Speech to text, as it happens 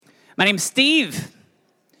My name's Steve,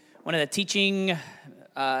 one of the teaching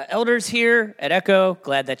elders here at Echo.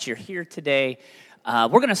 Glad that you're here today. We're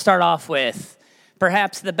going to start off with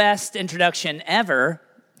perhaps the best introduction ever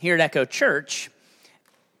here at Echo Church.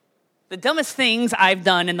 The dumbest things I've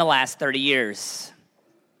done in the last 30 years.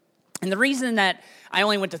 And the reason that I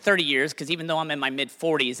only went to 30 years, because even though I'm in my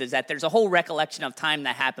mid-40s, is that there's a whole recollection of time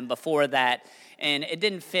that happened before that, and it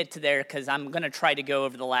didn't fit to there because I'm going to try to go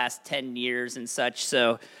over the last 10 years and such,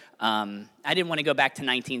 so I didn't want to go back to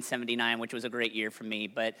 1979, which was a great year for me,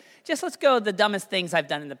 but just let's go the dumbest things I've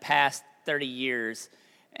done in the past 30 years.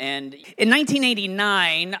 And in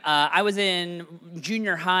 1989, I was in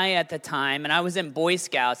junior high at the time, and I was in Boy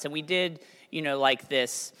Scouts, and we did, like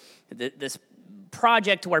this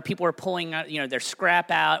project where people were pulling, their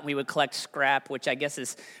scrap out, and we would collect scrap, which I guess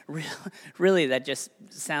is really that just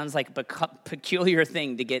sounds like a peculiar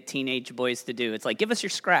thing to get teenage boys to do. It's like, give us your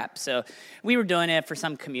scrap. So we were doing it for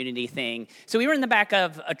some community thing. So we were in the back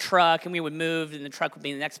of a truck, and we would move, and the truck would be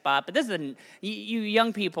in the next spot. But this is you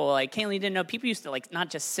young people, like Kaylee didn't know, people used to not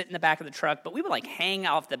just sit in the back of the truck, but we would hang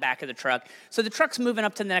off the back of the truck. So the truck's moving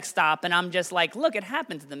up to the next stop, and I'm just like, look, it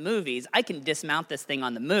happens in the movies. I can dismount this thing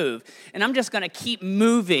on the move, and I'm just going to keep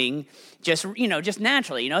moving just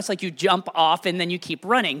naturally. It's like you jump off and then you keep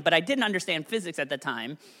running, but I didn't understand physics at the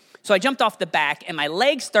time. So I jumped off the back and my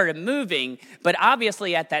legs started moving, but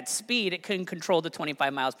obviously at that speed, it couldn't control the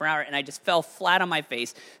 25 miles per hour, and I just fell flat on my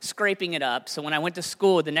face, scraping it up. So when I went to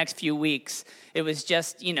school the next few weeks, it was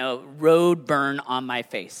just, road burn on my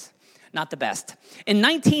face. Not the best. In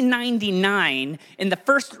 1999, in the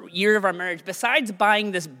first year of our marriage, besides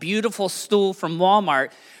buying this beautiful stool from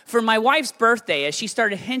Walmart, for my wife's birthday, as she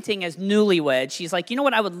started hinting as newlywed, she's like, you know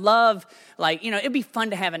what, I would love, it'd be fun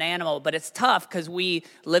to have an animal, but it's tough because we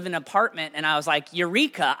live in an apartment. And I was like,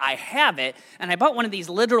 Eureka, I have it. And I bought one of these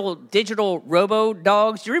literal digital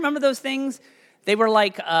robo-dogs. Do you remember those things? They were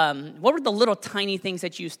like, what were the little tiny things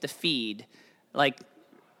that you used to feed? Like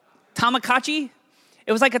Tamagotchi?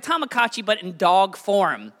 It was like a Tamagotchi, but in dog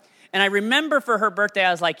form. And I remember for her birthday, I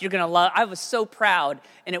was like, you're going to love, I was so proud.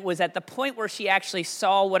 And it was at the point where she actually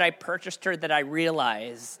saw what I purchased her that I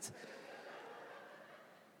realized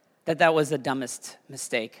that was the dumbest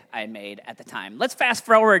mistake I had made at the time. Let's fast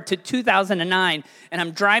forward to 2009, and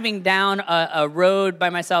I'm driving down a road by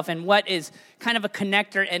myself in what is kind of a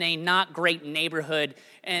connector in a not great neighborhood,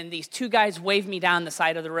 and these two guys wave me down the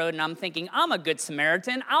side of the road, and I'm thinking, I'm a good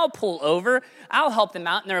Samaritan. I'll pull over. I'll help them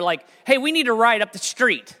out. And they're like, hey, we need to ride up the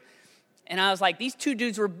street. And I was like, these two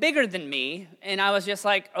dudes were bigger than me, and I was just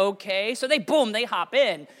like, okay. So they hop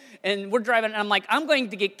in, and we're driving, and I'm like, I'm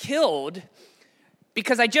going to get killed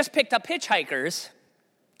because I just picked up hitchhikers,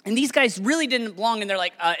 and these guys really didn't belong, and they're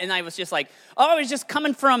like, and I was just like, I was just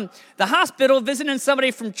coming from the hospital visiting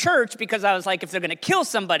somebody from church, because I was like, if they're going to kill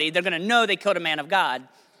somebody, they're going to know they killed a man of God.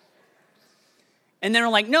 And they were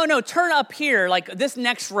like, no, turn up here, like this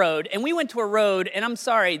next road. And we went to a road, and I'm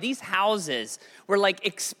sorry, these houses were like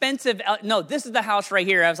expensive. No, this is the house right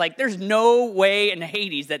here. I was like, there's no way in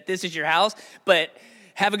Hades that this is your house, but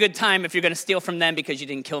have a good time if you're going to steal from them because you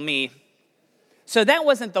didn't kill me. So that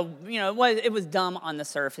wasn't it was dumb on the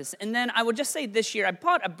surface. And then I would just say this year, I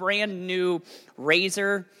bought a brand new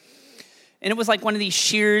razor. And it was like one of these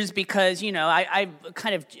shears because, I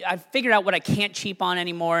figured out what I can't cheap on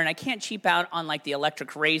anymore. And I can't cheap out on like the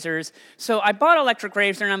electric razors. So I bought an electric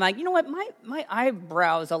razor, and I'm like, you know what, my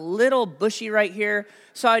eyebrow is a little bushy right here.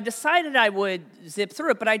 So I decided I would zip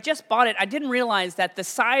through it, but I just bought it. I didn't realize that the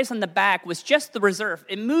size on the back was just the reserve.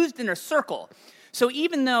 It moved in a circle. So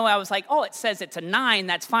even though I was like, it says it's a 9,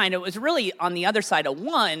 that's fine. It was really on the other side a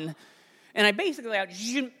 1. And I basically,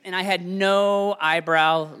 and I had no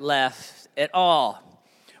eyebrow left at all.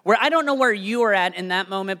 Where I don't know where you were at in that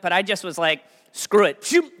moment, but I just was like, screw it.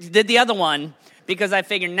 Did the other one, because I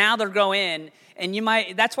figured now they'll go in. And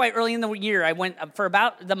that's why early in the year, I went, for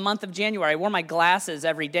about the month of January, I wore my glasses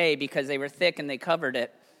every day because they were thick and they covered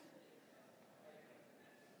it.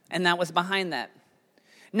 And that was behind that.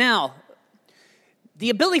 Now, the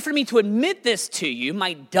ability for me to admit this to you,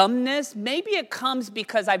 my dumbness, maybe it comes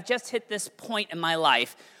because I've just hit this point in my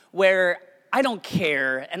life where I don't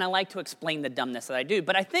care, and I like to explain the dumbness that I do.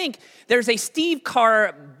 But I think there's a Steve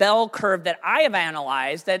Carr bell curve that I have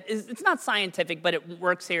analyzed that it's not scientific, but it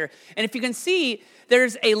works here. And if you can see,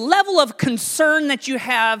 there's a level of concern that you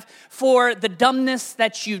have for the dumbness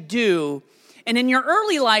that you do. And in your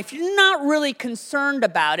early life, you're not really concerned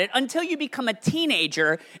about it until you become a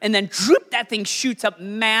teenager, and then droop, that thing shoots up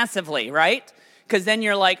massively, right? because then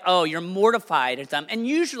you're like, oh, you're mortified at them. And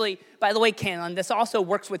usually, by the way, Kaylin, this also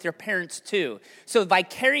works with your parents too. So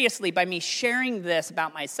vicariously, by me sharing this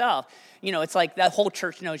about myself, it's like that whole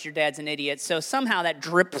church knows your dad's an idiot. So somehow that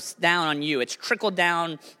drips down on you. It's trickled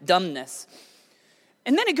down dumbness.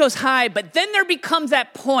 And then it goes high, but then there becomes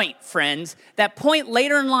that point, friends, that point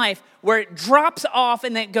later in life where it drops off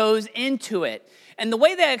and it goes into it. And the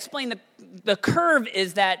way that I explain the curve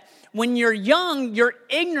is that when you're young, you're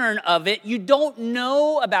ignorant of it. You don't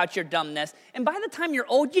know about your dumbness. And by the time you're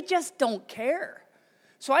old, you just don't care.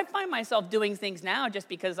 So I find myself doing things now just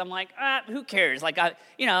because I'm like, who cares? Like,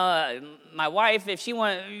 my wife, if she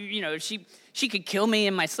wants, she could kill me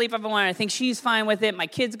in my sleep if I want. I think she's fine with it. My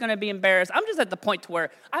kid's going to be embarrassed. I'm just at the point to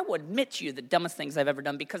where I will admit to you the dumbest things I've ever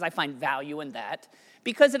done because I find value in that,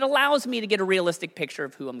 because it allows me to get a realistic picture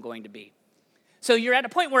of who I'm going to be. So you're at a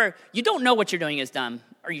point where you don't know what you're doing is dumb,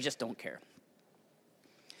 or you just don't care.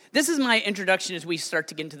 This is my introduction as we start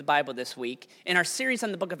to get into the Bible this week. In our series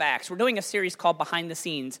on the book of Acts, we're doing a series called Behind the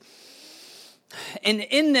Scenes. And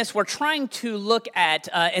in this, we're trying to look at,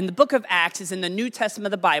 and the book of Acts is in the New Testament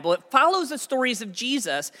of the Bible. It follows the stories of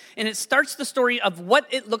Jesus, and it starts the story of what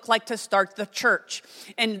it looked like to start the church.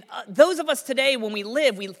 And those of us today, when we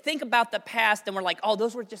live, we think about the past, and we're like, oh,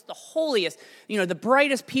 those were just the holiest, the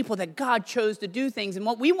brightest people that God chose to do things. And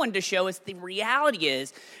what we wanted to show is the reality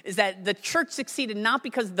is that the church succeeded not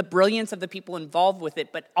because of the brilliance of the people involved with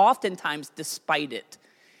it, but oftentimes despite it.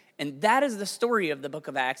 And that is the story of the book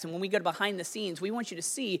of Acts. And when we go to behind the scenes, we want you to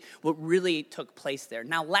see what really took place there.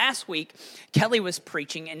 Now, last week, Kelly was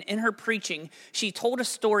preaching, and in her preaching, she told a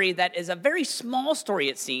story that is a very small story,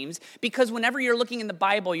 it seems, because whenever you're looking in the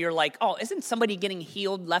Bible, you're like, oh, isn't somebody getting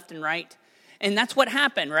healed left and right? And that's what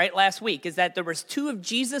happened, right, last week, is that there was two of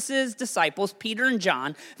Jesus's disciples, Peter and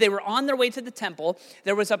John. They were on their way to the temple.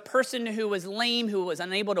 There was a person who was lame, who was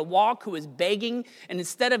unable to walk, who was begging. And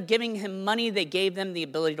instead of giving him money, they gave them the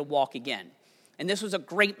ability to walk again. And this was a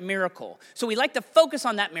great miracle. So we like to focus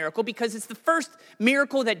on that miracle because it's the first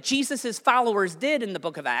miracle that Jesus's followers did in the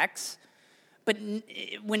book of Acts. But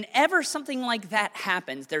whenever something like that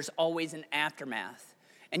happens, there's always an aftermath.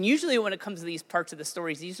 And usually when it comes to these parts of the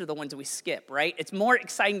stories, these are the ones that we skip, right? It's more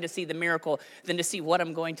exciting to see the miracle than to see what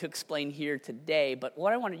I'm going to explain here today. But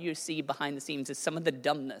what I wanted you to see behind the scenes is some of the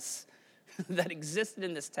dumbness that existed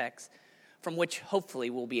in this text from which hopefully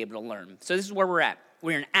we'll be able to learn. So this is where we're at.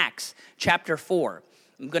 We're in Acts chapter 4.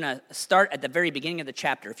 I'm going to start at the very beginning of the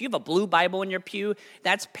chapter. If you have a blue Bible in your pew,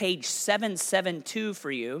 that's page 772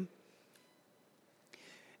 for you.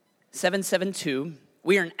 772.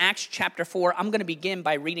 We are in Acts chapter 4. I'm going to begin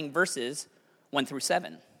by reading verses 1 through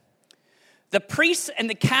 7. The priests and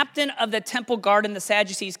the captain of the temple guard and the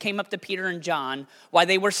Sadducees came up to Peter and John while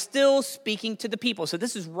they were still speaking to the people. So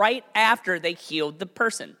this is right after they healed the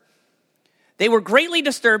person. They were greatly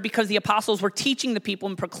disturbed because the apostles were teaching the people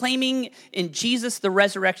and proclaiming in Jesus the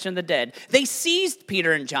resurrection of the dead. They seized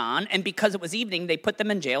Peter and John, and because it was evening, they put them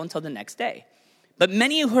in jail until the next day. But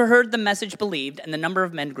many who heard the message believed, and the number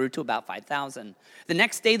of men grew to about 5,000. The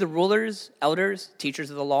next day, the rulers, elders,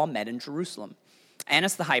 teachers of the law met in Jerusalem.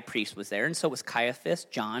 Annas the high priest was there, and so was Caiaphas,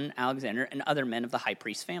 John, Alexander, and other men of the high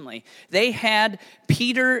priest family. They had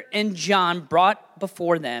Peter and John brought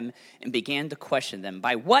before them and began to question them.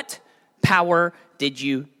 By what power did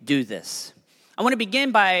you do this? I want to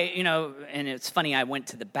begin by, and it's funny, I went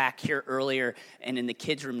to the back here earlier, and in the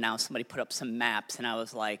kids' room now, somebody put up some maps, and I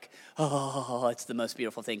was like, oh, it's the most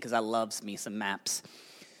beautiful thing, because I love me some maps.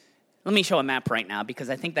 Let me show a map right now, because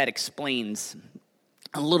I think that explains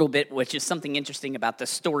a little bit, which is something interesting about the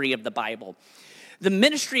story of the Bible. The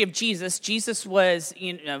ministry of Jesus was,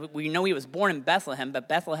 we know he was born in Bethlehem, but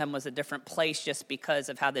Bethlehem was a different place just because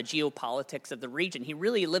of how the geopolitics of the region. He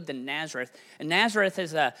really lived in Nazareth, and Nazareth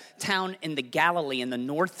is a town in the Galilee, in the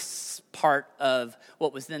north part of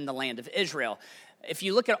what was then the land of Israel. If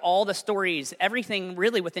you look at all the stories, everything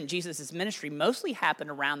really within Jesus' ministry mostly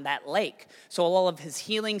happened around that lake. So all of his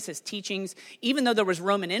healings, his teachings, even though there was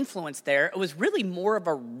Roman influence there, it was really more of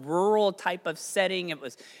a rural type of setting. It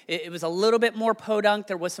was a little bit more podunk.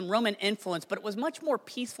 There was some Roman influence, but it was much more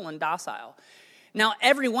peaceful and docile. Now,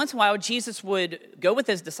 every once in a while, Jesus would go with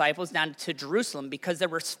his disciples down to Jerusalem because there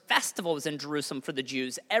were festivals in Jerusalem for the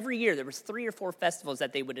Jews. Every year, there was 3 or 4 festivals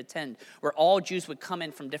that they would attend where all Jews would come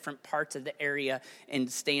in from different parts of the area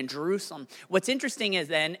and stay in Jerusalem. What's interesting is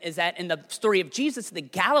that in the story of Jesus, the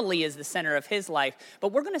Galilee is the center of his life.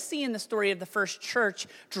 But we're going to see in the story of the first church,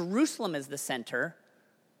 Jerusalem is the center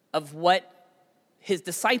of what his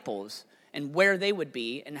disciples and where they would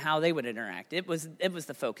be and how they would interact. It was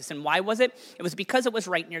the focus. And why was it? It was because it was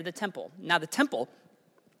right near the temple. Now, the temple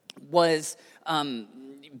was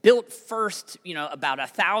built first, about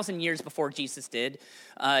 1,000 years before Jesus did.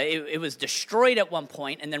 It was destroyed at one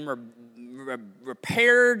point and then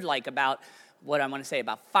repaired about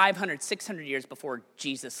 500, 600 years before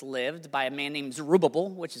Jesus lived by a man named Zerubbabel,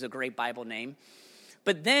 which is a great Bible name.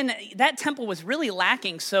 But then that temple was really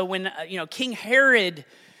lacking. So when, King Herod,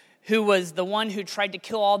 who was the one who tried to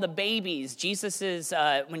kill all the babies,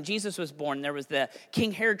 when Jesus was born, there was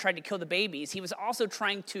King Herod tried to kill the babies. He was also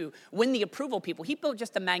trying to win the approval of people. He built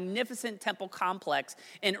just a magnificent temple complex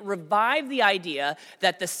and revived the idea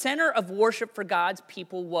that the center of worship for God's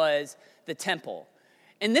people was the temple.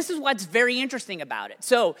 And this is what's very interesting about it.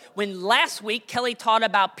 So when last week Kelly taught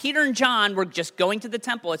about Peter and John were just going to the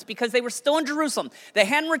temple, it's because they were still in Jerusalem. They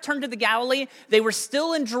hadn't returned to the Galilee. They were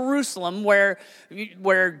still in Jerusalem where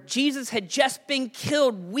Jesus had just been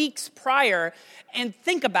killed weeks prior. And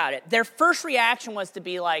think about it. Their first reaction was to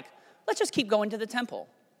be like, let's just keep going to the temple.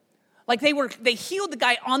 They healed the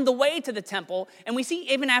guy on the way to the temple, and we see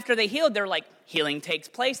even after they healed, they're like, healing takes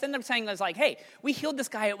place. Then they're saying, hey, we healed this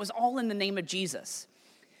guy. It was all in the name of Jesus.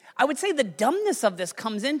 I would say the dumbness of this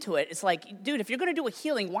comes into it. It's like, dude, if you're going to do a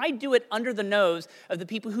healing, why do it under the nose of the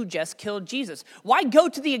people who just killed Jesus? Why go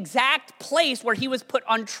to the exact place where he was put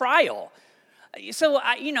on trial? So,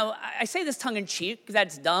 I say this tongue-in-cheek because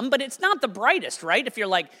that's dumb, but it's not the brightest, right? If you're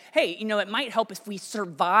like, hey, it might help if we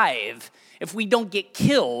survive, if we don't get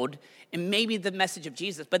killed, and maybe the message of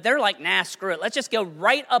Jesus. But they're like, nah, screw it. Let's just go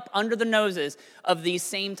right up under the noses of these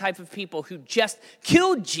same type of people who just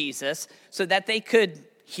killed Jesus so that they could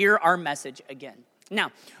hear our message again.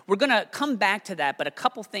 Now, we're going to come back to that, but a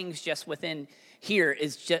couple things just within here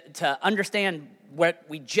is just to understand what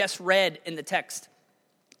we just read in the text.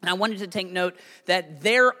 And I wanted to take note that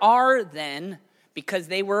there are then, because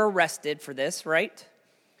they were arrested for this, right?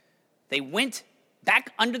 They went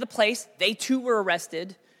back under the place. They too were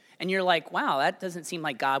arrested. And you're like, wow, that doesn't seem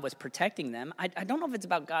like God was protecting them. I don't know if it's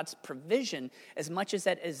about God's provision as much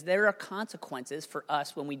as there are consequences for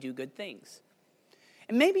us when we do good things.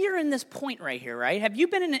 And maybe you're in this point right here, right? Have you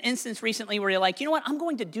been in an instance recently where you're like, you know what, I'm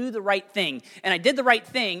going to do the right thing. And I did the right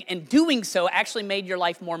thing, and doing so actually made your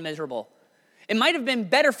life more miserable. It might have been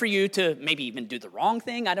better for you to maybe even do the wrong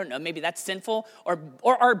thing. I don't know, maybe that's sinful. Or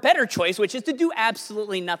our better choice, which is to do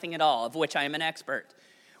absolutely nothing at all, of which I am an expert.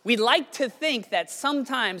 We like to think that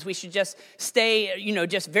sometimes we should just stay,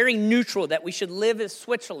 just very neutral, that we should live as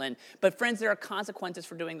Switzerland. But friends, there are consequences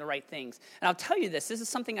for doing the right things. And I'll tell you this is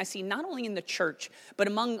something I see not only in the church, but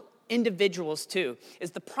among individuals too, is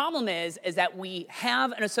the problem is that we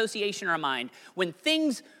have an association in our mind. When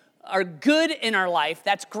things are good in our life,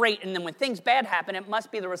 that's great. And then when things bad happen, it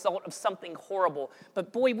must be the result of something horrible.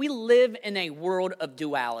 But boy, we live in a world of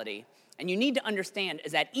duality. And you need to understand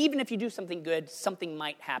is that even if you do something good, something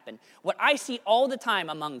might happen. What I see all the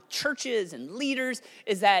time among churches and leaders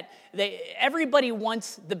is that everybody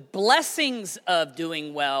wants the blessings of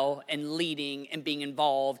doing well and leading and being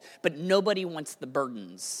involved, but nobody wants the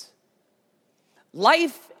burdens.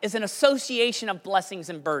 Life is an association of blessings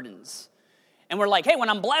and burdens. And we're like, hey, when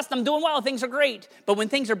I'm blessed, I'm doing well, things are great. But when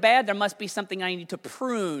things are bad, there must be something I need to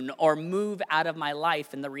prune or move out of my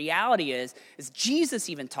life. And the reality is Jesus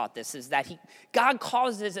even taught this, is that God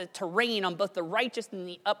causes it to rain on both the righteous and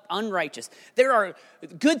the unrighteous. There are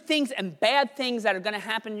good things and bad things that are going to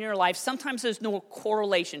happen in your life. Sometimes there's no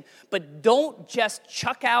correlation. But don't just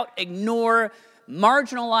chuck out, ignore,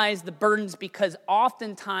 marginalize the burdens, because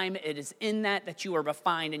oftentimes it is in that you are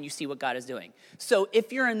refined and you see what God is doing. So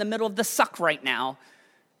if you're in the middle of the suck right now,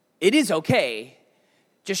 it is okay.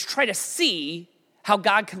 Just try to see how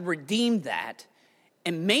God can redeem that.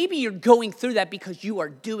 And maybe you're going through that because you are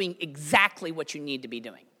doing exactly what you need to be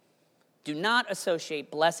doing. Do not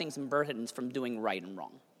associate blessings and burdens from doing right and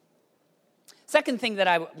wrong. Second thing that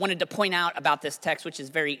I wanted to point out about this text, which is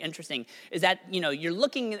very interesting, is that, you're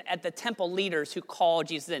looking at the temple leaders who call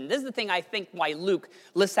Jesus in. This is the thing I think why Luke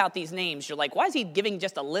lists out these names. You're like, why is he giving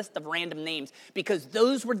just a list of random names? Because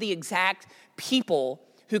those were the exact people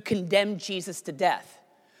who condemned Jesus to death.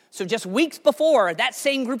 So just weeks before, that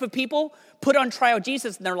same group of people put on trial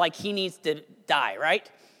Jesus, and they're like, he needs to die, right?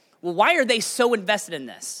 Well, why are they so invested in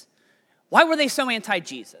this? Why were they so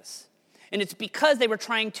anti-Jesus? And it's because they were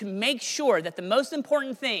trying to make sure that the most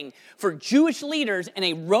important thing for Jewish leaders in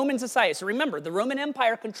a Roman society, so remember, the Roman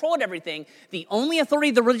Empire controlled everything. The only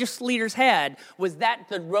authority the religious leaders had was that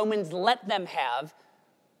the Romans let them have,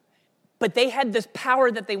 but they had this power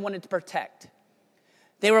that they wanted to protect.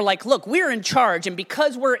 They were like, look, we're in charge, and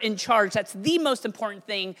because we're in charge, that's the most important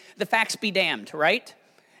thing, the facts be damned, right?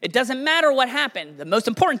 It doesn't matter what happened. The most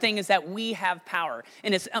important thing is that we have power.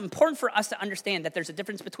 And it's important for us to understand that there's a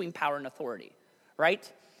difference between power and authority,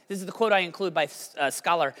 right? This is the quote I include by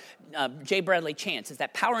scholar J. Bradley Chance, is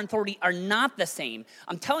that power and authority are not the same.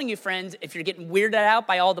 I'm telling you, friends, if you're getting weirded out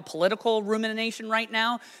by all the political rumination right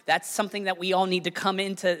now, that's something that we all need to come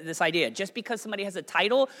into this idea. Just because somebody has a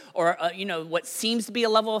title or, what seems to be a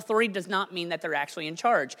level of authority does not mean that they're actually in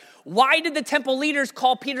charge. Why did the temple leaders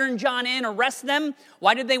call Peter and John in, arrest them?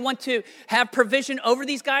 Why did they want to have provision over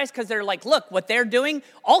these guys? Because they're like, look, what they're doing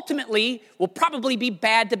ultimately will probably be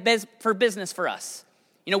bad for business for us.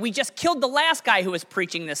 We just killed the last guy who was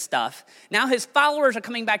preaching this stuff. Now his followers are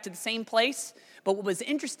coming back to the same place. But what was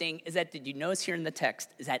interesting is that, did you notice here in the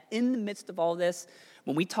text, is that in the midst of all this,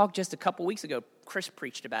 when we talked just a couple weeks ago, Chris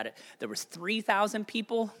preached about it, there was 3,000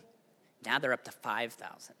 people. Now they're up to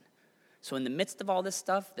 5,000. So in the midst of all this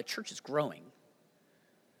stuff, the church is growing.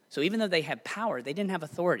 So even though they had power, they didn't have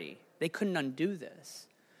authority. They couldn't undo this.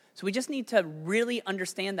 So we just need to really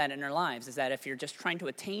understand that in our lives, is that if you're just trying to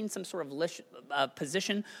attain some sort of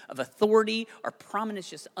position of authority or prominence,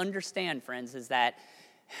 just understand, friends, is that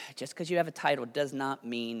just because you have a title does not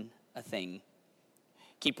mean a thing.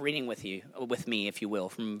 Keep reading with me, if you will,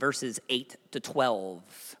 from verses 8 to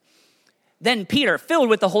 12. Then Peter, filled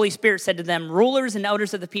with the Holy Spirit, said to them, rulers and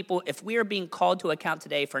elders of the people, if we are being called to account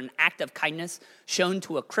today for an act of kindness shown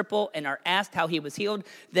to a cripple and are asked how he was healed,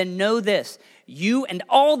 then know this, you and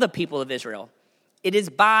all the people of Israel, it is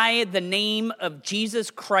by the name of Jesus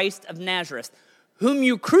Christ of Nazareth, whom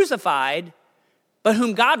you crucified, but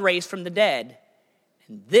whom God raised from the dead.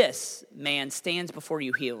 And this man stands before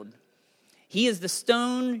you healed. He is the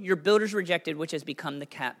stone your builders rejected, which has become the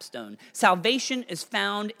capstone. Salvation is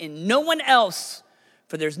found in no one else,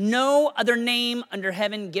 for there's no other name under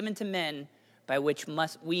heaven given to men by which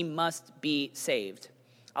we must be saved.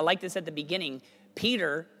 I like this at the beginning.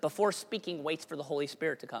 Peter, before speaking, waits for the Holy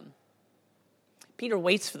Spirit to come. Peter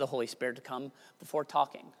waits for the Holy Spirit to come before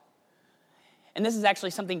talking. And this is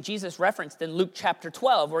actually something Jesus referenced in Luke chapter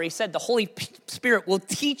 12, where he said the Holy Spirit will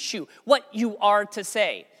teach you what you are to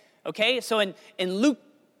say. Okay, so in Luke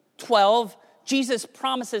 12, Jesus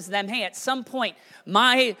promises them, hey, at some point,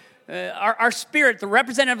 our spirit, the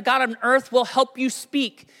representative of God on earth, will help you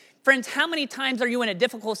speak. Friends, how many times are you in a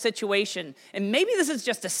difficult situation? And maybe this is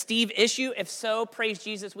just a Steve issue. If so, praise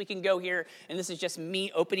Jesus, we can go here. And this is just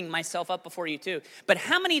me opening myself up before you too. But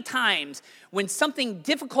how many times when something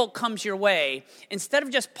difficult comes your way, instead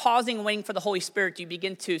of just pausing and waiting for the Holy Spirit, you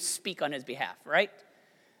begin to speak on his behalf, right?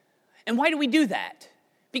 And why do we do that?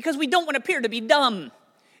 Because we don't want to appear to be dumb.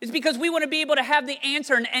 It's because we want to be able to have the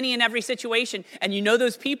answer in any and every situation. And you know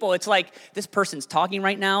those people, it's like this person's talking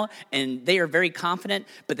right now and they are very confident,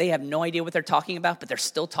 but they have no idea what they're talking about, but they're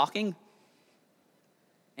still talking.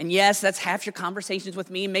 And yes, that's half your conversations with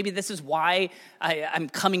me. Maybe this is why I'm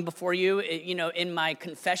coming before you, in my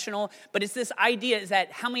confessional. But it's this idea is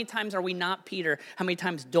that how many times are we not Peter? How many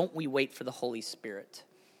times don't we wait for the Holy Spirit?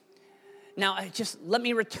 Now, just let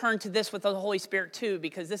me return to this with the Holy Spirit too,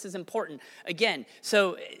 because this is important. Again,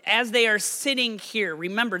 so as they are sitting here,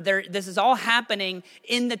 remember, this is all happening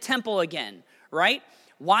in the temple again, right?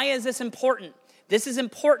 Why is this important? This is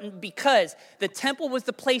important because the temple was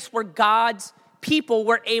the place where God's people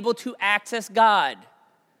were able to access God.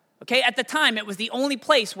 Okay, at the time, it was the only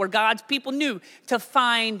place where God's people knew to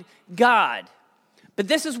find God. But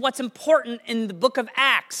this is what's important in the book of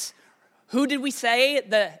Acts. Who did we say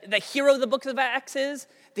the hero of the book of Acts is?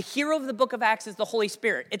 The hero of the book of Acts is the Holy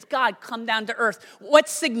Spirit. It's God come down to earth.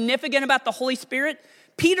 What's significant about the Holy Spirit?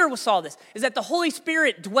 Peter saw this, is that the Holy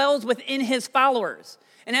Spirit dwells within his followers.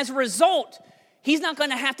 And as a result, he's not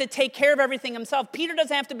going to have to take care of everything himself. Peter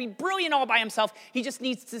doesn't have to be brilliant all by himself. He just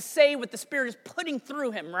needs to say what the Spirit is putting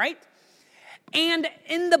through him, right? And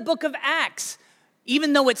in the book of Acts,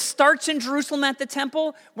 even though it starts in Jerusalem at the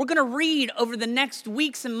temple, we're going to read over the next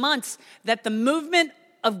weeks and months that the movement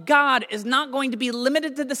of God is not going to be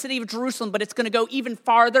limited to the city of Jerusalem, but it's going to go even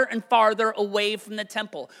farther and farther away from the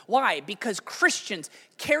temple. Why? Because Christians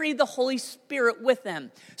carry the Holy Spirit with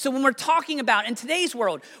them. So when we're talking about, in today's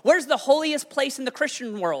world, where's the holiest place in the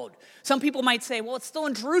Christian world? Some people might say, well, it's still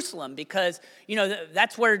in Jerusalem because,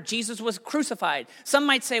 that's where Jesus was crucified. Some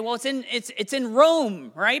might say, well, it's in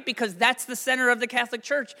Rome, right? Because that's the center of the Catholic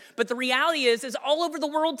Church. But the reality is all over the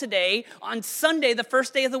world today, on Sunday, the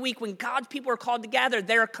first day of the week, when God's people are called to gather,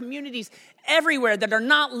 there are communities everywhere that are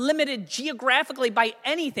not limited geographically by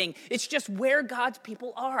anything. It's just where God's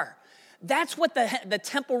people are. That's what the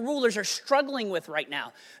temple rulers are struggling with right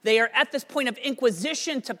now. They are at this point of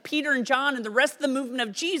inquisition to Peter and John and the rest of the movement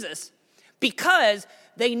of Jesus because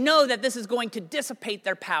they know that this is going to dissipate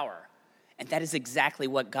their power. And that is exactly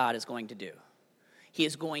what God is going to do. He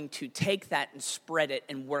is going to take that and spread it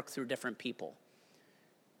and work through different people.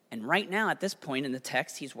 And right now, at this point in the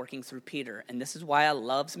text, he's working through Peter. And this is why I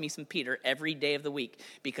love me some Peter every day of the week.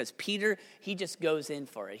 Because Peter, he just goes in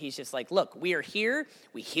for it. He's just like, look, we are here.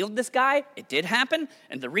 We healed this guy. It did happen.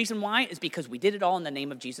 And the reason why is because we did it all in the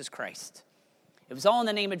name of Jesus Christ. It was all in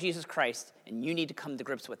the name of Jesus Christ. And you need to come to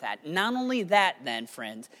grips with that. Not only that, then,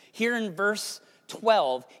 friends, here in verse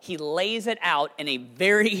 12, he lays it out in a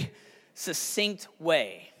very succinct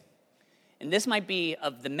way. And this might be,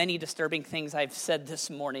 of the many disturbing things I've said this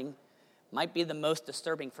morning, might be the most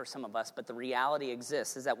disturbing for some of us, but the reality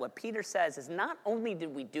exists, is that what Peter says is not only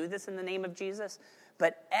did we do this in the name of Jesus,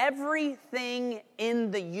 but everything in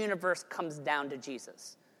the universe comes down to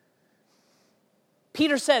Jesus.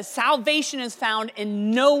 Peter says salvation is found in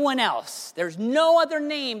no one else. There's no other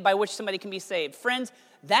name by which somebody can be saved. Friends,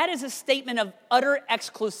 that is a statement of utter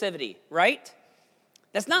exclusivity, right?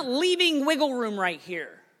 That's not leaving wiggle room right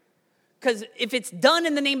here. Because if it's done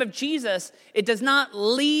in the name of Jesus, it does not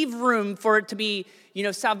leave room for it to be,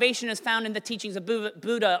 salvation is found in the teachings of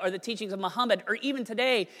Buddha or the teachings of Muhammad, or even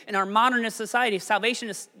today in our modernist society, salvation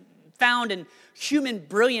is found in human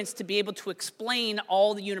brilliance to be able to explain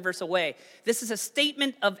all the universe away. This is a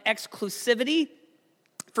statement of exclusivity.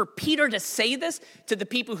 For Peter to say this to the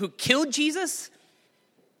people who killed Jesus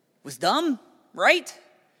was dumb, right?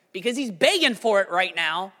 Because he's begging for it right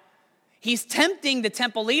now. He's tempting the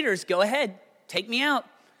temple leaders. Go ahead, take me out.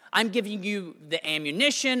 I'm giving you the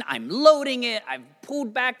ammunition. I'm loading it. I've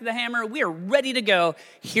pulled back the hammer. We are ready to go.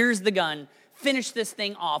 Here's the gun. Finish this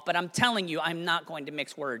thing off. But I'm telling you, I'm not going to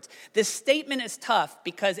mix words. This statement is tough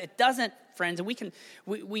because it doesn't, friends, and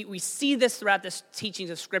we see this throughout the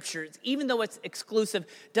teachings of Scripture. Even though it's exclusive,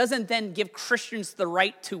 doesn't then give Christians the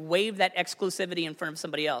right to waive that exclusivity in front of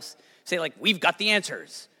somebody else. Say like, we've got the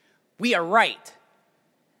answers. We are right.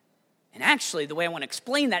 And actually, the way I want to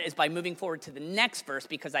explain that is by moving forward to the next verse,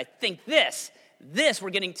 because I think this we're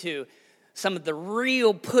getting to some of the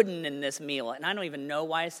real pudding in this meal. And I don't even know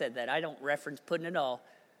why I said that. I don't reference pudding at all.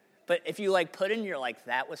 But if you like pudding, you're like,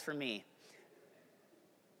 that was for me.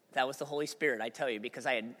 That was the Holy Spirit, I tell you, because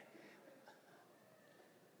I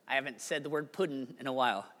haven't said the word pudding in a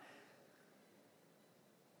while.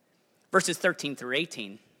 Verses 13 through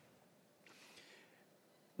 18.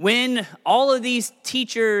 When all of these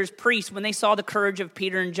teachers, priests, when they saw the courage of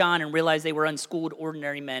Peter and John and realized they were unschooled,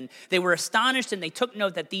 ordinary men, they were astonished and they took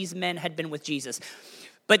note that these men had been with Jesus.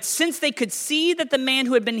 But since they could see that the man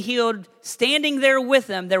who had been healed standing there with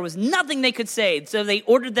them, there was nothing they could say. So they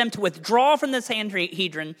ordered them to withdraw from the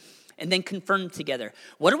Sanhedrin and then confirmed together.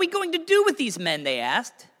 What are we going to do with these men, they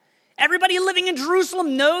asked. Everybody living in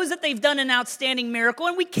Jerusalem knows that they've done an outstanding miracle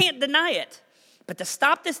and we can't deny it. But to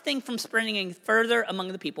stop this thing from spreading further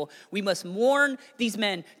among the people, we must warn these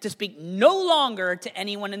men to speak no longer to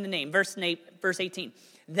anyone in the name. Verse 18.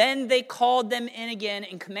 Then they called them in again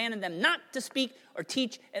and commanded them not to speak or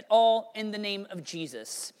teach at all in the name of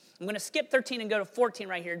Jesus. I'm going to skip 13 and go to 14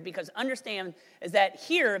 right here, because understand is that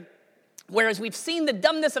here, whereas we've seen the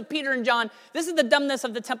dumbness of Peter and John, this is the dumbness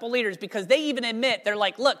of the temple leaders, because they even admit, they're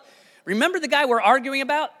like, look, remember the guy we're arguing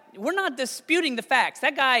about? We're not disputing the facts.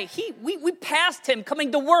 That guy, we passed him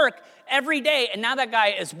coming to work every day, and now that guy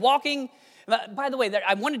is walking. By the way,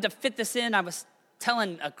 I wanted to fit this in. I was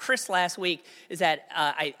telling Chris last week is that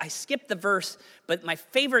I skipped the verse, but my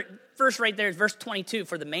favorite verse right there is verse 22.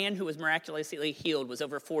 For the man who was miraculously healed was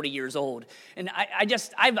over 40 years old. And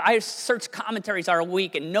I searched commentaries all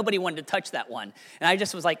week, and nobody wanted to touch that one. And I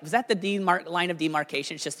just was like, was that the line of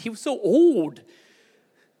demarcation? It's just, he was so old.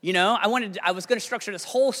 I was going to structure this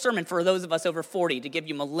whole sermon for those of us over 40 to give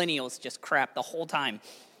you millennials just crap the whole time.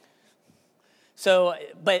 So,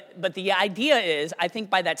 but the idea is, I think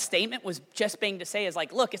by that statement was just being to say is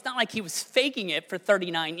like, look, it's not like he was faking it for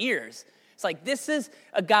 39 years. It's like, this is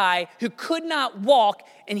a guy who could not walk,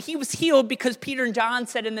 and he was healed because Peter and John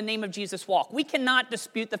said in the name of Jesus, walk. We cannot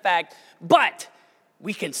dispute the fact, but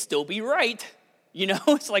we can still be right.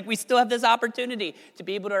 It's like we still have this opportunity to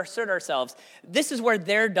be able to assert ourselves. This is where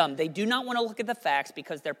they're dumb. They do not want to look at the facts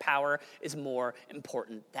because their power is more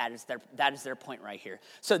important. That is their point right here.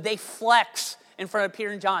 So they flex in front of Peter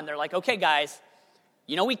and John. They're like, okay, guys,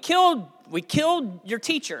 we killed your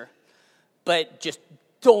teacher, but just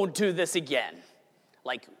don't do this again.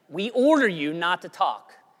 Like, we order you not to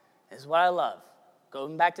talk. This is what I love.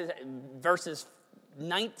 Going back to verses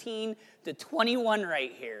 19 to 21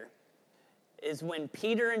 right here. Is when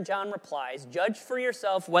Peter and John replies, judge for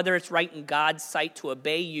yourself whether it's right in God's sight to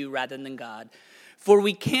obey you rather than God. For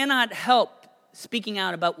we cannot help speaking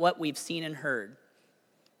out about what we've seen and heard.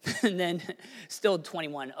 And then still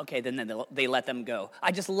 21, okay, then they let them go.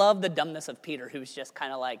 I just love the dumbness of Peter, who's just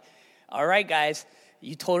kind of like, all right, guys,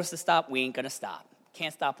 you told us to stop, we ain't going to stop.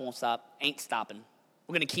 Can't stop, won't stop, ain't stopping.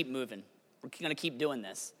 We're going to keep moving. We're going to keep doing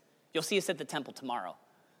this. You'll see us at the temple tomorrow.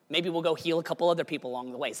 Maybe we'll go heal a couple other people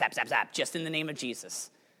along the way. Zap, zap, zap, just in the name of Jesus.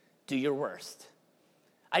 Do your worst.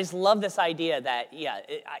 I just love this idea that,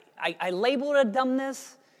 I label it a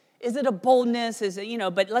dumbness. Is it a boldness? Is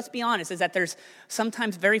it, but let's be honest, is that there's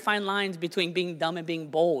sometimes very fine lines between being dumb and being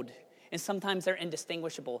bold. And sometimes they're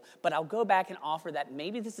indistinguishable. But I'll go back and offer that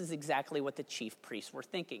maybe this is exactly what the chief priests were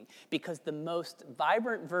thinking. Because the most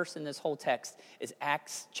vibrant verse in this whole text is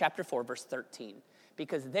Acts chapter 4, verse 13.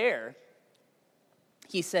 Because there,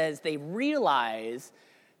 he says they realize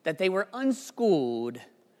that they were unschooled,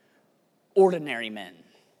 ordinary men.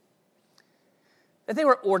 That they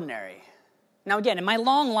were ordinary. Now, again, in my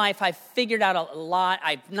long life, I've figured out a lot.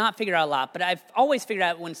 I've not figured out a lot, but I've always figured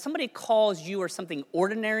out when somebody calls you or something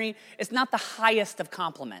ordinary, it's not the highest of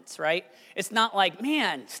compliments, right? It's not like,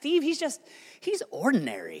 man, Steve, he's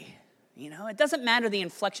ordinary. It doesn't matter the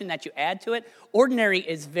inflection that you add to it. Ordinary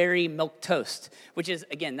is very milquetoast, which is,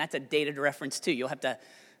 again, that's a dated reference too. You'll have to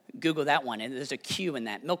Google that one, and there's a Q in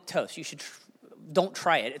that. Milquetoast. Don't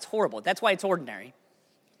try it. It's horrible. That's why it's ordinary.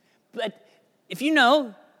 But if you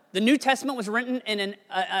know, the New Testament was written in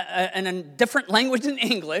a different language than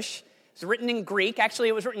English. It was written in Greek. Actually,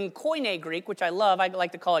 it was written in Koine Greek, which I love. I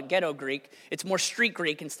like to call it ghetto Greek. It's more street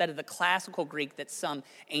Greek instead of the classical Greek that some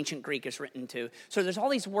ancient Greek is written to. So there's all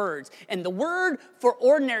these words. And the word for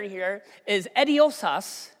ordinary here is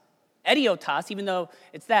idiotas, even though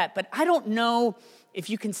it's that. But I don't know if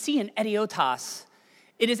you can see an idiotas.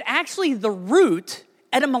 It is actually the root,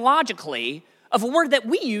 etymologically, of a word that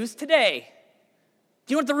we use today.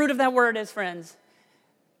 Do you know what the root of that word is, friends?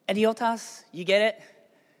 Idiotas, you get it?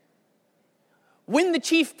 When the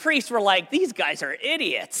chief priests were like, these guys are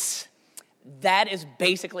idiots, that is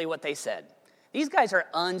basically what they said. These guys are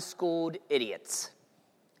unschooled idiots.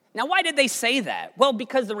 Now, why did they say that? Well,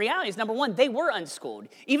 because the reality is, number one, they were unschooled.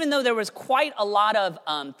 Even though there was quite a lot of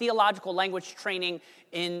theological language training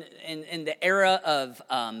in the era of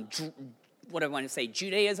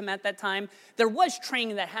Judaism at that time. There was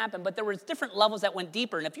training that happened, but there was different levels that went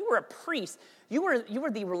deeper. And if you were a priest, you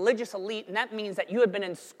were the religious elite, and that means that you had been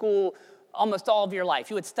in school almost all of your life.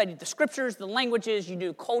 You had studied the scriptures, the languages, you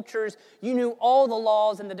knew cultures, you knew all the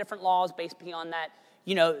laws and the different laws based beyond that.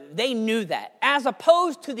 They knew that. As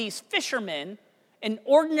opposed to these fishermen and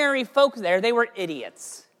ordinary folks there, they were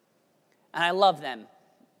idiots. And I love them.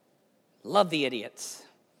 Love the idiots.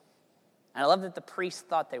 And I love that the priests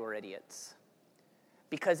thought they were idiots.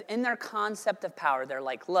 Because in their concept of power, they're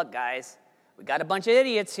like, look, guys, we got a bunch of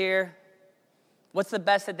idiots here. What's the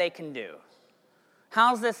best that they can do?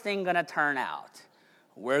 How's this thing going to turn out?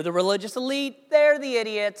 We're the religious elite. They're the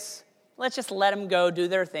idiots. Let's just let them go do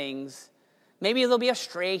their things. Maybe there'll be a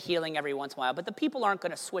stray healing every once in a while, but the people aren't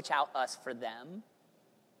going to switch out us for them.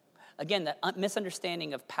 Again, the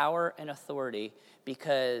misunderstanding of power and authority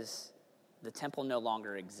because the temple no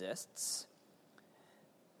longer exists.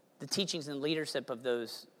 The teachings and leadership of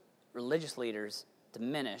those religious leaders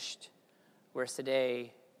diminished, whereas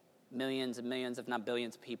today, millions and millions, if not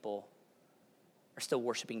billions of people are still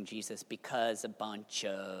worshiping Jesus because a bunch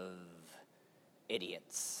of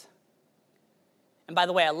idiots. And by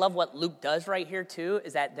the way, I love what Luke does right here too,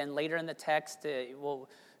 is that then later in the text, we'll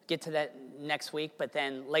get to that next week, but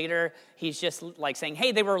then later he's just like saying,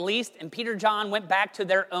 hey, they were released, and Peter and John went back to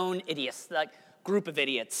their own idiots, like group of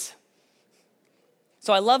idiots.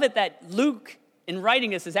 So I love it that Luke, in writing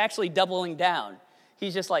this, is actually doubling down.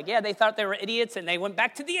 He's just like, yeah, they thought they were idiots, and they went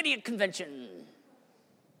back to the idiot convention.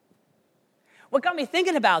 What got me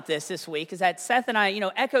thinking about this week is that Seth and I,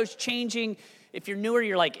 Echo's changing. If you're newer,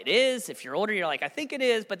 you're like, it is. If you're older, you're like, I think it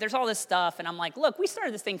is. But there's all this stuff. And I'm like, look, we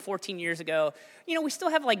started this thing 14 years ago. We still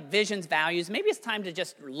have visions, values. Maybe it's time to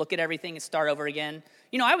just look at everything and start over again.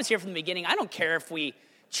 I was here from the beginning. I don't care if we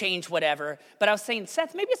change whatever. But I was saying,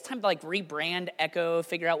 Seth, maybe it's time to rebrand Echo,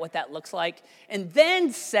 figure out what that looks like. And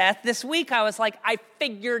then, Seth, this week I was like, I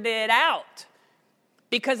figured it out.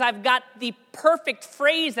 Because I've got the perfect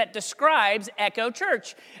phrase that describes Echo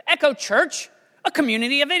Church. Echo Church, a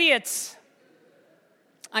community of idiots.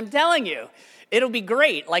 I'm telling you, it'll be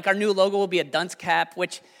great. Our new logo will be a dunce cap,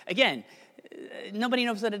 which, again, nobody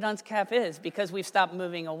knows what a dunce cap is because we've stopped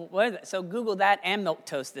moving away. So Google that and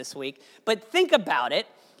milquetoast this week. But think about it.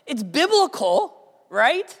 It's biblical,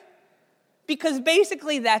 right? Because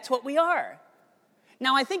basically that's what we are.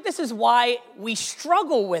 Now, I think this is why we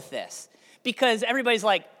struggle with this. Because everybody's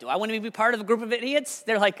like, do I want to be part of a group of idiots?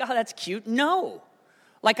 They're like, oh, that's cute. No.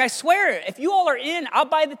 I swear, if you all are in, I'll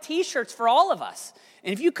buy the T-shirts for all of us.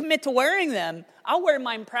 And if you commit to wearing them, I'll wear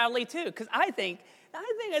mine proudly too. Because I think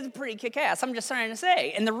I think it's pretty kick-ass. I'm just trying to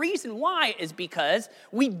say. And the reason why is because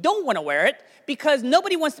we don't want to wear it, because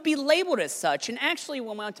nobody wants to be labeled as such, and actually we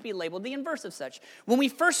want to be labeled the inverse of such. When we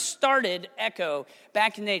first started Echo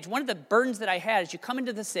back in the age, one of the burdens that I had is you come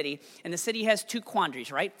into the city, and the city has two quandaries,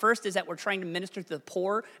 right? First is that we're trying to minister to the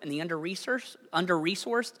poor and the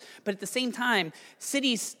under-resourced, but at the same time,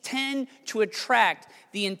 cities tend to attract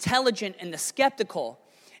the intelligent and the skeptical.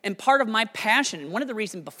 And part of my passion, and one of the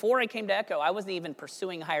reasons before I came to Echo, I wasn't even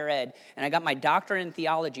pursuing higher ed, and I got my doctorate in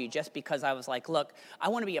theology just because I was like, look, I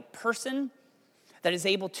want to be a person that is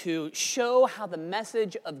able to show how the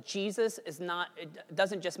message of Jesus it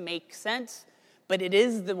doesn't just make sense, but it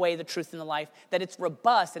is the way, the truth, and the life, that it's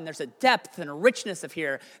robust, and there's a depth and a richness of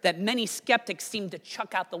here that many skeptics seem to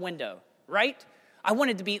chuck out the window, right? I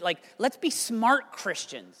wanted to be like, let's be smart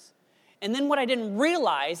Christians. And then what I didn't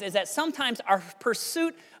realize is that sometimes our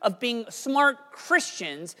pursuit of being smart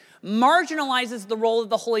Christians marginalizes the role of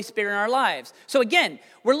the Holy Spirit in our lives. So again,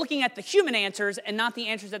 we're looking at the human answers and not the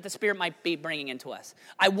answers that the Spirit might be bringing into us.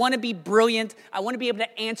 I want to be brilliant. I want to be able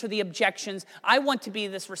to answer the objections. I want to be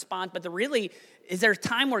this response. But is there a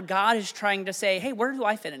time where God is trying to say, hey, where do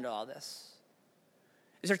I fit into all this?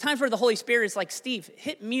 Is there times where the Holy Spirit is like, Steve,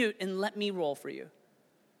 hit mute and let me roll for you?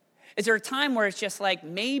 Is there a time where it's just like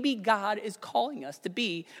maybe God is calling us to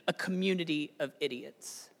be a community of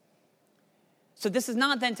idiots? So this is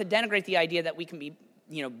not then to denigrate the idea that we can be,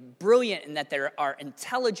 brilliant and that there are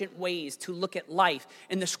intelligent ways to look at life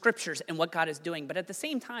in the scriptures and what God is doing. But at the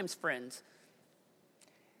same time, friends,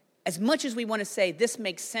 as much as we want to say this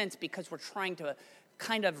makes sense because we're trying to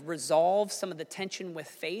kind of resolve some of the tension with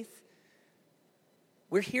faith,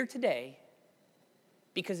 we're here today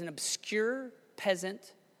because an obscure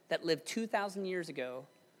peasant that lived 2,000 years ago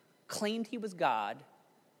claimed he was God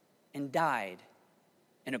and died.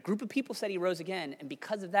 And a group of people said he rose again, and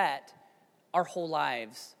because of that, our whole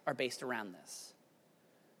lives are based around this.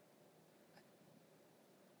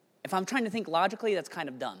 If I'm trying to think logically, that's kind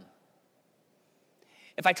of dumb.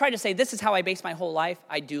 If I try to say this is how I base my whole life,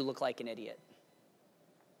 I do look like an idiot.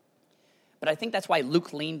 But I think that's why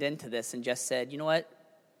Luke leaned into this and just said, you know what?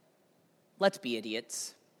 Let's be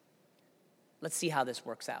idiots. Let's see how this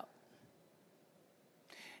works out.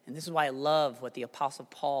 And this is why I love what the Apostle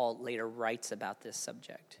Paul later writes about this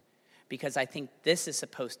subject, because I think this is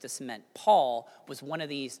supposed to cement. Paul was one of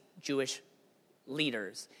these Jewish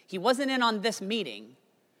leaders. He wasn't in on this meeting,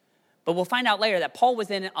 but we'll find out later that Paul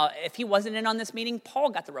was in. If he wasn't in on this meeting,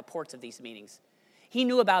 Paul got the reports of these meetings. He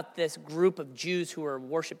knew about this group of Jews who were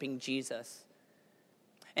worshiping Jesus.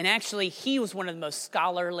 And actually, he was one of the most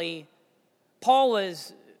scholarly. Paul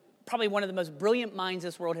was probably one of the most brilliant minds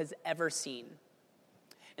this world has ever seen.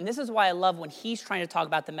 And this is why I love when he's trying to talk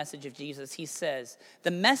about the message of Jesus. He says,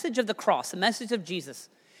 the message of the cross, the message of Jesus,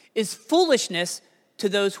 is foolishness to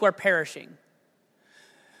those who are perishing.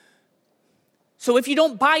 So if you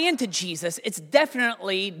don't buy into Jesus, it's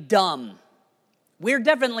definitely dumb. We're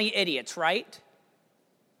definitely idiots, right?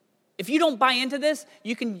 If you don't buy into this,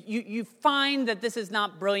 you find that this is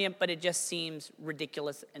not brilliant, but it just seems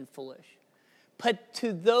ridiculous and foolish. But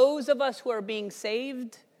to those of us who are being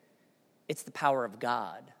saved, it's the power of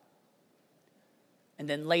God. And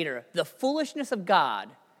then later, the foolishness of God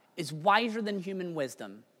is wiser than human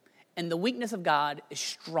wisdom, and the weakness of God is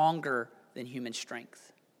stronger than human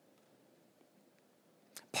strength.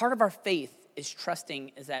 Part of our faith is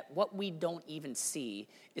trusting is that what we don't even see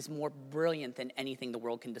is more brilliant than anything the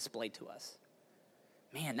world can display to us.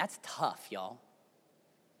 Man, that's tough, y'all.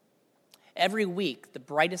 Every week, the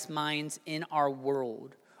brightest minds in our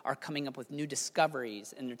world are coming up with new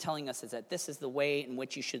discoveries, and they're telling us is that this is the way in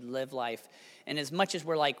which you should live life. And as much as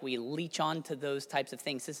we leech on to those types of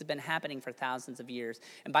things, this has been happening for thousands of years.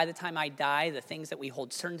 And by the time I die, the things that we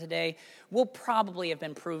hold certain today will probably have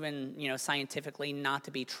been proven, scientifically not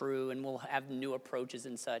to be true, and we'll have new approaches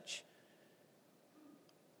and such.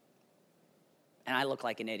 And I look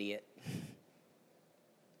like an idiot.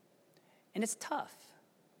 And it's tough.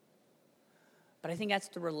 But I think that's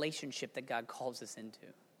the relationship that God calls us into.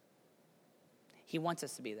 He wants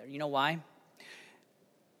us to be there. You know why?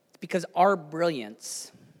 It's because our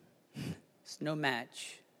brilliance is no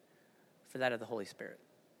match for that of the Holy Spirit.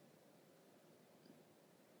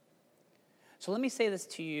 So let me say this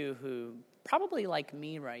to you who probably like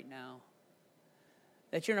me right now,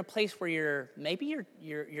 that you're in a place where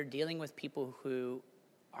you're dealing with people who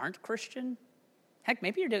aren't Christian. Heck,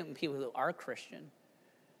 maybe you're dealing with people who are Christian.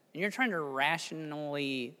 And you're trying to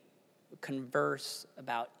rationally converse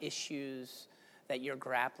about issues that you're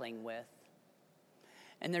grappling with.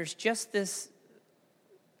 And there's just this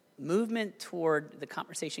movement toward the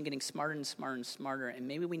conversation getting smarter and smarter and smarter, and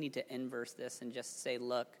maybe we need to inverse this and just say,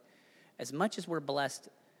 look, as much as we're blessed,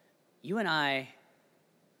 you and I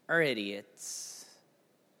are idiots.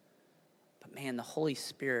 But man, the Holy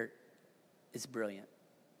Spirit is brilliant.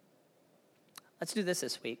 Let's do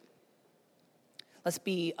this week.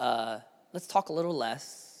 Let's talk a little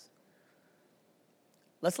less.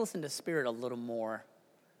 Let's listen to Spirit a little more.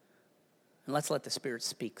 And let's let the Spirit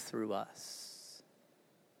speak through us.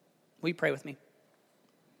 Will you pray with me?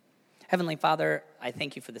 Heavenly Father, I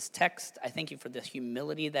thank you for this text. I thank you for the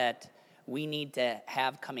humility that we need to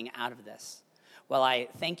have coming out of this. Well, I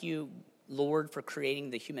thank you, Lord, for creating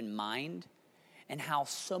the human mind and how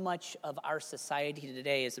so much of our society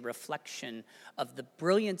today is a reflection of the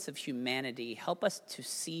brilliance of humanity. Help us to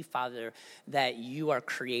see, Father, that you are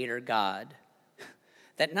Creator God.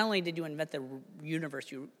 That not only did you invent the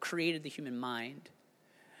universe, you created the human mind.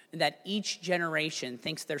 And that each generation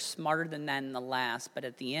thinks they're smarter than that in the last, but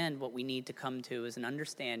at the end, what we need to come to is an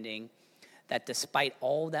understanding that despite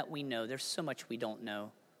all that we know, there's so much we don't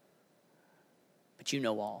know. But you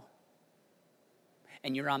know all.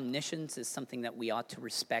 And your omniscience is something that we ought to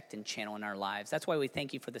respect and channel in our lives. That's why we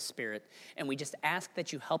thank you for the Spirit. And we just ask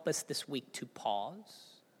that you help us this week to pause.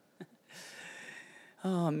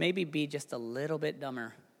 Maybe be just a little bit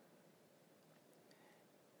dumber.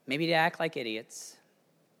 Maybe to act like idiots.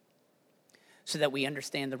 So that we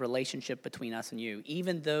understand the relationship between us and you.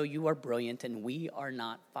 Even though you are brilliant and we are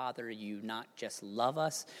not, Father, you not just love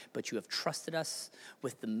us, but you have trusted us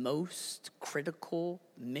with the most critical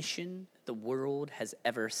mission the world has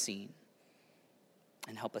ever seen.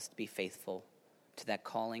 And help us to be faithful to that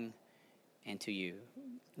calling and to you.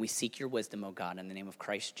 We seek your wisdom, O God, in the name of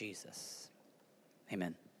Christ Jesus.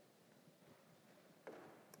 Amen.